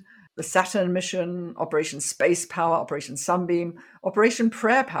include the Saturn mission, Operation Space Power, Operation Sunbeam, Operation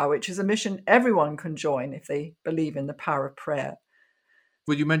Prayer Power, which is a mission everyone can join if they believe in the power of prayer.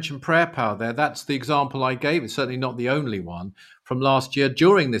 Well, you mentioned Prayer Power there. That's the example I gave. It's certainly not the only one from last year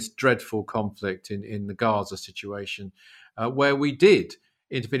during this dreadful conflict in the Gaza situation, where we did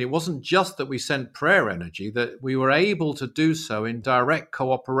intervene. It wasn't just that we sent prayer energy, that we were able to do so in direct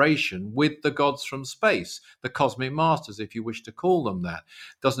cooperation with the gods from space, the cosmic masters, if you wish to call them that.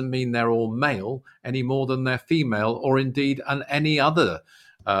 Doesn't mean they're all male any more than they're female, or indeed any other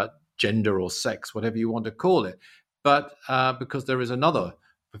gender or sex, whatever you want to call it. But because there is another,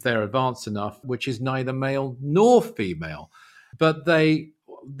 if they're advanced enough, which is neither male nor female. But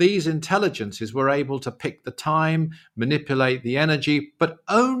these intelligences were able to pick the time, manipulate the energy, but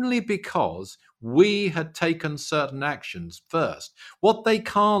only because we had taken certain actions first. What they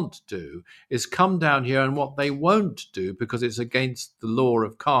can't do is come down here, and what they won't do, because it's against the law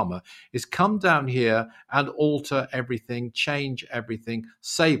of karma, is come down here and alter everything, change everything,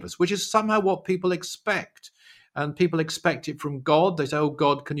 save us, which is somehow what people expect. And people expect it from God. They say, oh,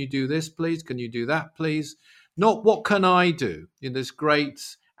 God, can you do this, please? Can you do that, please? Not what can I do? In this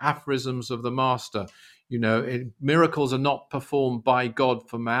great aphorisms of the master, miracles are not performed by God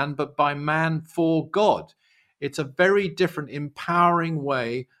for man, but by man for God. It's a very different, empowering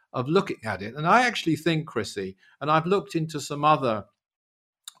way of looking at it. And I actually think, Chrissy, and I've looked into some other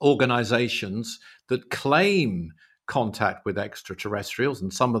organizations that claim contact with extraterrestrials,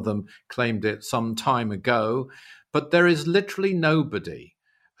 and some of them claimed it some time ago, but there is literally nobody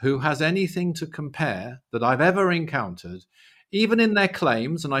who has anything to compare that I've ever encountered, even in their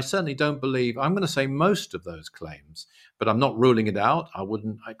claims. And I certainly don't believe, I'm going to say most of those claims, but I'm not ruling it out. I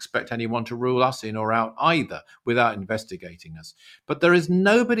wouldn't expect anyone to rule us in or out either without investigating us. But there is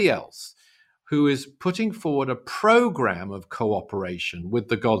nobody else who is putting forward a program of cooperation with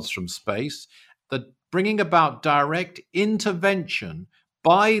the gods from space, that bringing about direct intervention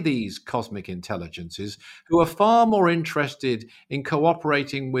by these cosmic intelligences, who are far more interested in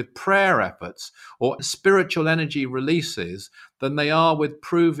cooperating with prayer efforts or spiritual energy releases than they are with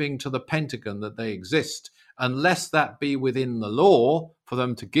proving to the Pentagon that they exist, unless that be within the law for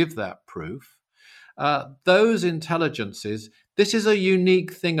them to give that proof. Those intelligences, this is a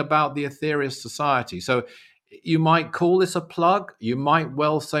unique thing about the Aetherius Society. So you might call this a plug. You might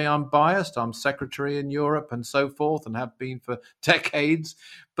well say I'm biased. I'm secretary in Europe and so forth, and have been for decades.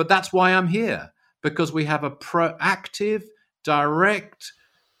 But that's why I'm here, because we have a proactive, direct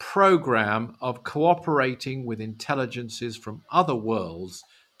program of cooperating with intelligences from other worlds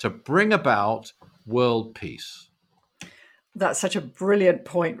to bring about world peace. That's such a brilliant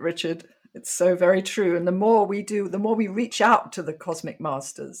point, Richard. It's so very true. And the more we do, the more we reach out to the cosmic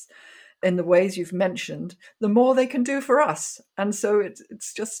masters in the ways you've mentioned, the more they can do for us. And so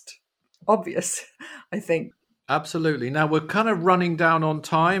it's just obvious, I think. Absolutely. Now, we're kind of running down on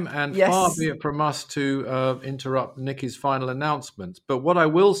time, and Yes. Far be it from us to interrupt Nikki's final announcements. But what I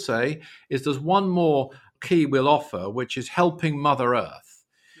will say is there's one more key we'll offer, which is helping Mother Earth,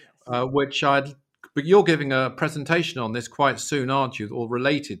 but you're giving a presentation on this quite soon, aren't you, or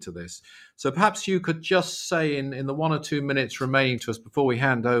related to this? So perhaps you could just say in the 1 or 2 minutes remaining to us before we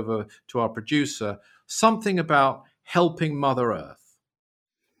hand over to our producer, something about helping Mother Earth.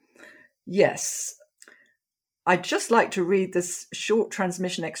 Yes. I'd just like to read this short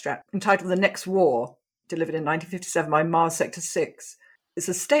transmission extract entitled The Next War, delivered in 1957 by Mars Sector 6. It's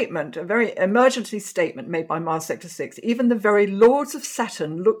a statement, a very emergency statement made by Mars Sector 6. Even the very lords of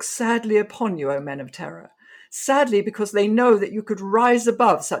Saturn look sadly upon you, O men of terror. Sadly because they know that you could rise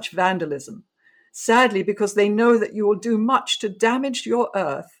above such vandalism. Sadly because they know that you will do much to damage your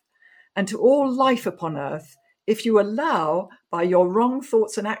Earth and to all life upon Earth if you allow, by your wrong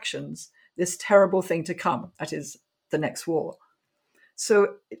thoughts and actions, this terrible thing to come, that is, the next war.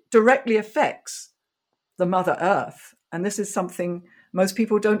 So it directly affects the Mother Earth. And this is something most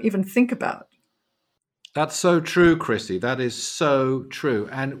people don't even think about. That's so true, Chrissy. That is so true.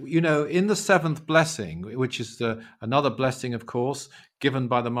 And, in the seventh blessing, which is another blessing, of course, given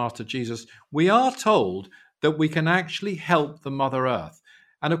by the Master Jesus, we are told that we can actually help the Mother Earth.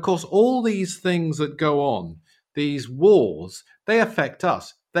 And, of course, all these things that go on, these wars, they affect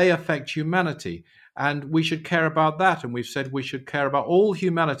us. They affect humanity. And we should care about that. And we've said we should care about all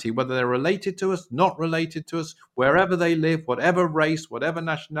humanity, whether they're related to us, not related to us, wherever they live, whatever race, whatever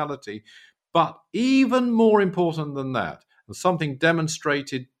nationality. But even more important than that, and something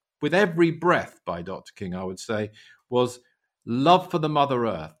demonstrated with every breath by Dr. King, I would say, was love for the Mother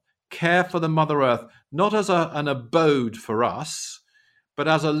Earth, care for the Mother Earth, not as an abode for us, but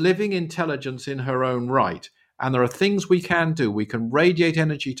as a living intelligence in her own right. And there are things we can do. We can radiate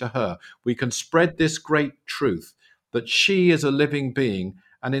energy to her. We can spread this great truth that she is a living being.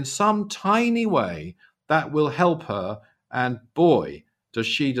 And in some tiny way, that will help her. And boy, does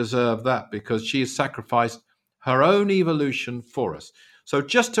she deserve that, because she has sacrificed her own evolution for us. So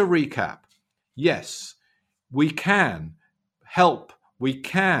just to recap, yes, we can help, we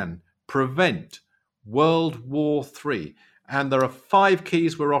can prevent World War III. And there are 5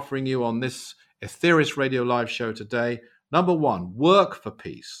 keys we're offering you on this Aetherius Radio Live show today. Number 1, work for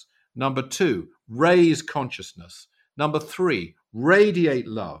peace. Number 2, raise consciousness. Number 3, radiate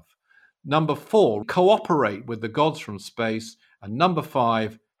love. Number 4, cooperate with the gods from space. And number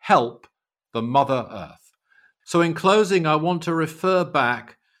 5, help the Mother Earth. So in closing, I want to refer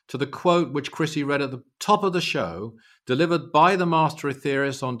back to the quote which Chrissy read at the top of the show, delivered by the Master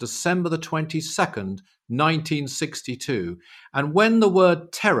Aetherius on December the 22nd, 1962. And when the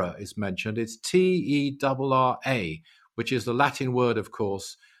word terror is mentioned, it's T-E-R-R-A, which is the Latin word, of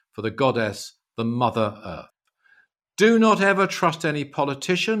course, for the goddess, the Mother Earth. Do not ever trust any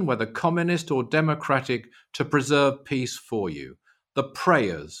politician, whether communist or democratic, to preserve peace for you. The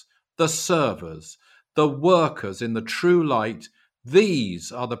prayers, the servers, the workers in the true light,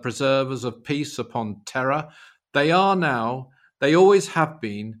 these are the preservers of peace upon terror. They are now, they always have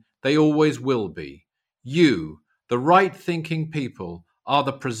been, they always will be. You, the right-thinking people, are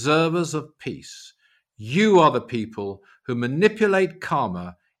the preservers of peace. You are the people who manipulate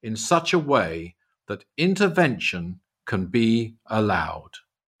karma in such a way that intervention can be allowed.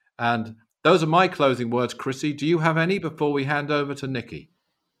 And those are my closing words, Chrissy. Do you have any before we hand over to Nikki?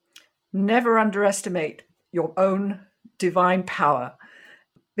 Never underestimate your own divine power.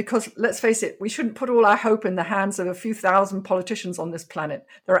 Because let's face it, we shouldn't put all our hope in the hands of a few thousand politicians on this planet.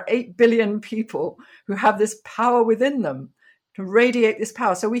 There are 8 billion people who have this power within them to radiate this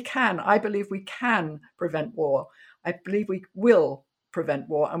power. So I believe we can prevent war. I believe we will prevent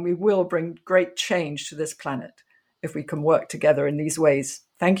war, and we will bring great change to this planet if we can work together in these ways.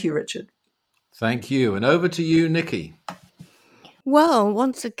 Thank you, Richard. Thank you. And over to you, Nikki. Well,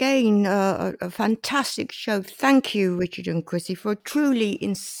 once again, a fantastic show. Thank you, Richard and Chrissy, for a truly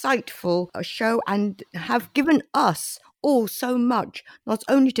insightful show, and have given us all so much, not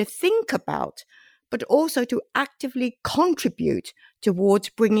only to think about, but also to actively contribute towards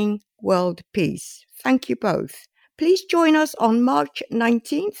bringing world peace. Thank you both. Please join us on March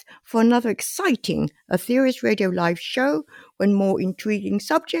 19th for another exciting Aetherius Radio Live show, when more intriguing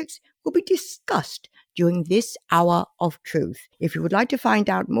subjects will be discussed during this hour of truth. If you would like to find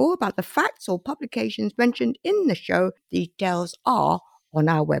out more about the facts or publications mentioned in the show, details are on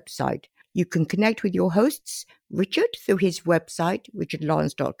our website. You can connect with your hosts, Richard, through his website,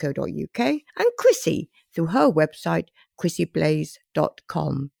 richardlawrence.co.uk, and Chrissy through her website,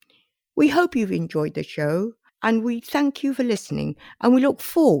 chrissyblaze.com. We hope you've enjoyed the show, and we thank you for listening, and we look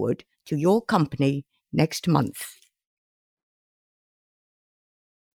forward to your company next month.